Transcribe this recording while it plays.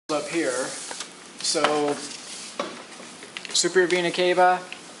Up here, so superior vena cava,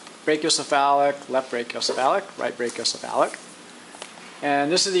 brachiocephalic, left brachiocephalic, right brachiocephalic.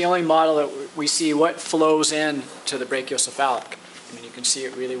 And this is the only model that we see what flows in to the brachiocephalic. I mean, you can see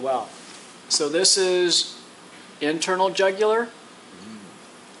it really well. So this is internal jugular,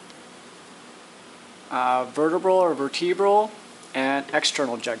 vertebral or vertebral, and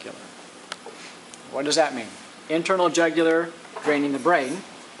external jugular. What does that mean? Internal jugular, draining the brain.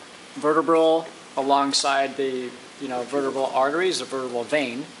 Vertebral alongside the vertebral arteries, the vertebral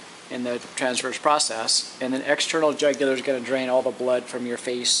vein in the transverse process, and then external jugular is going to drain all the blood from your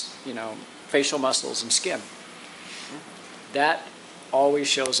face, facial muscles and skin. That always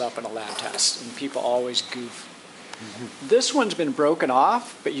shows up in a lab test, and people always goof. This one's been broken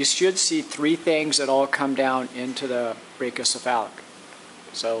off, but you should see three things that all come down into the brachiocephalic.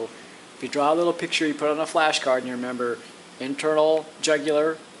 So if you draw a little picture, you put it on a flashcard, and you remember internal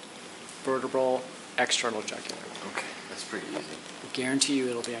jugular, vertebral, external jugular. Okay, that's pretty easy. I guarantee you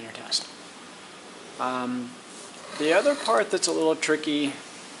it'll be on your test. The other part that's a little tricky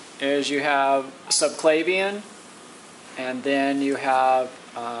is you have subclavian, and then you have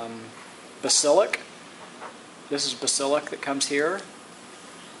basilic. This is basilic that comes here.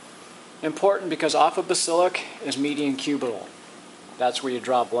 Important because off of basilic is median cubital. That's where you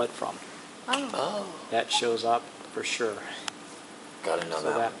draw blood from. Oh. That shows up for sure. Gotta know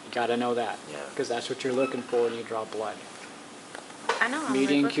that. You gotta know that. Yeah. Because that's what you're looking for when you draw blood. I know.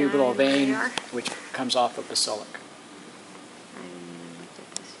 Median cubital vein, which comes off of basilic.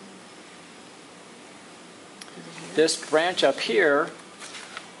 This branch up here,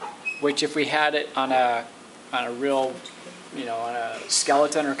 which if we had it on a real, on a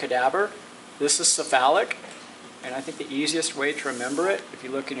skeleton or cadaver, this is cephalic, and I think the easiest way to remember it, if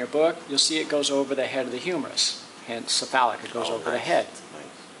you look in your book, you'll see it goes over the head of the humerus. Hence cephalic, it goes over the head. Nice.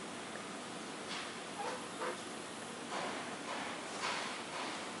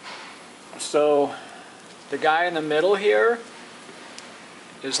 So the guy in the middle here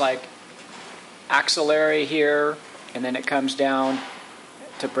is like axillary here, and then it comes down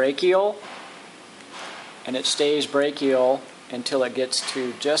to brachial, and it stays brachial until it gets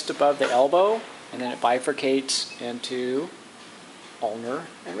to just above the elbow, and then it bifurcates into ulnar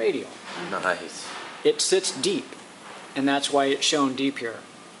and radial. Nice. It sits deep, and that's why it's shown deep here.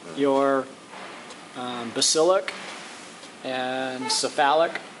 Your basilic and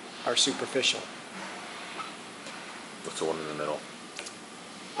cephalic are superficial. What's the one in the middle?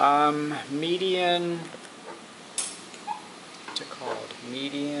 Median, what's it called?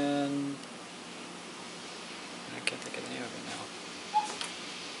 Median, I can't think of the name of it now.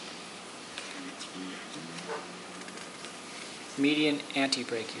 Median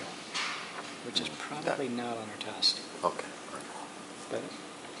antebrachial, which is probably not on our test. Okay. But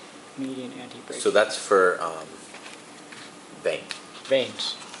median antebrachial. So that's for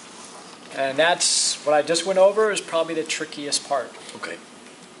veins. And that's what I just went over is probably the trickiest part. Okay.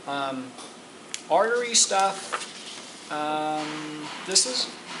 Artery stuff, this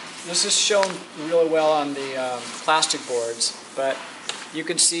is shown really well on the plastic boards, but you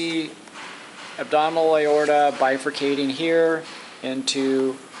can see abdominal aorta bifurcating here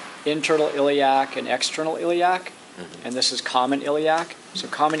into internal iliac and external iliac, and this is common iliac. So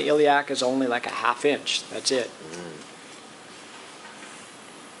common iliac is only like a ½ inch. That's it.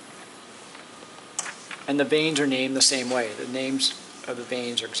 And the veins are named the same way. The names of the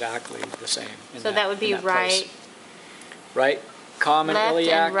veins are exactly the same. So that would be right. Right? Common left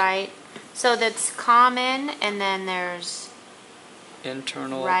iliac. And right. So that's common, and then there's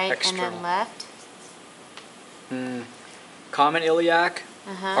internal, right, external. and then left. Common iliac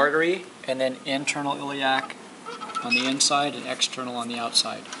artery, and then internal iliac on the inside and external on the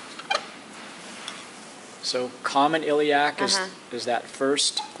outside. So common iliac is that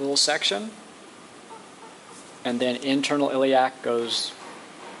first little section, and then internal iliac goes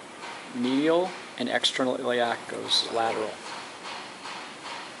medial, and external iliac goes lateral.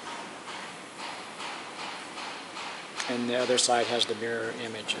 And the other side has the mirror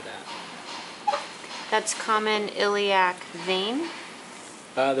image of that. That's common iliac vein?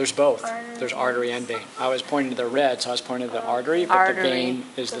 There's both. There's artery and vein. I was pointing to the red, so I was pointing to the artery, but the vein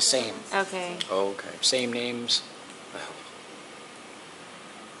is the same. Okay. Oh, okay. Same names.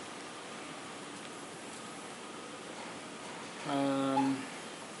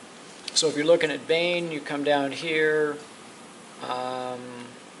 So if you're looking at vein, you come down here,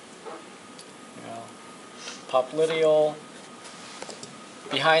 popliteal,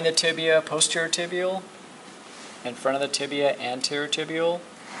 behind the tibia, posterior tibial, in front of the tibia, anterior tibial.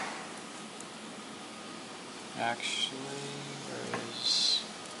 Actually, where is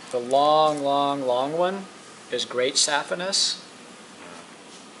The long, long, long one is great saphenous.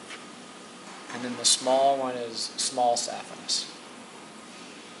 And then the small one is small saphenous.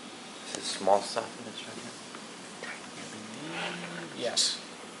 This is small saphenous right Yes.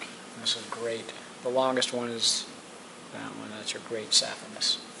 This is great. The longest one is that one. That's your great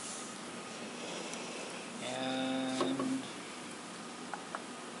saphenous. And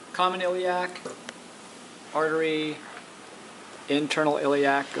common iliac, artery, internal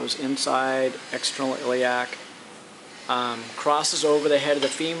iliac goes inside, external iliac. Crosses over the head of the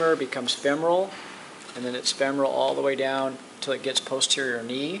femur, becomes femoral, and then it's femoral all the way down until it gets posterior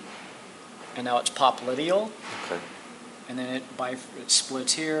knee, and now it's popliteal. Okay. And then it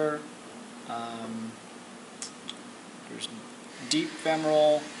splits here. There's deep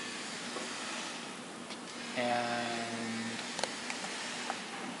femoral and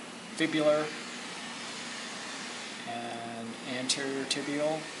fibular and anterior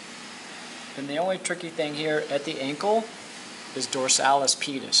tibial. And the only tricky thing here at the ankle is dorsalis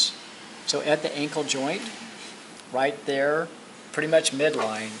pedis. So at the ankle joint, right there, pretty much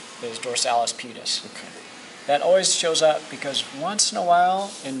midline, is dorsalis pedis. Okay. That always shows up because once in a while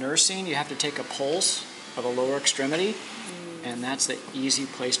in nursing you have to take a pulse of a lower extremity, and that's the easy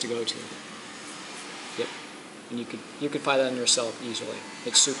place to go to. Yep. And you could find that on yourself easily.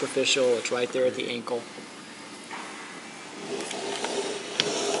 It's superficial, it's right there at the ankle.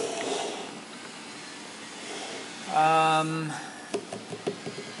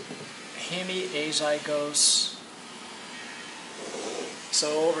 Hemiazygos.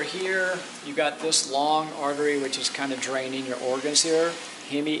 So over here, you got this long artery which is kind of draining your organs here.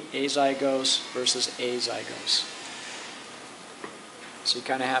 Hemiazygos versus azygos. So you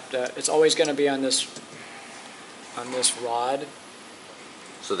kind of have to, it's always going to be on this rod.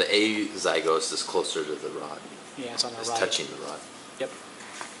 So the azygos is closer to the rod. Yeah, it's on the It's right. touching the rod. Yep.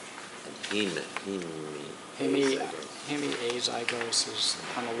 And Hemiazygos is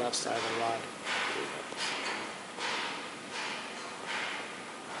on the left side of the rod.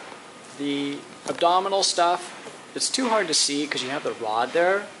 The abdominal stuff, it's too hard to see because you have the rod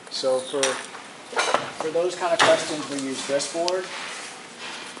there. So for those kind of questions, we use this board.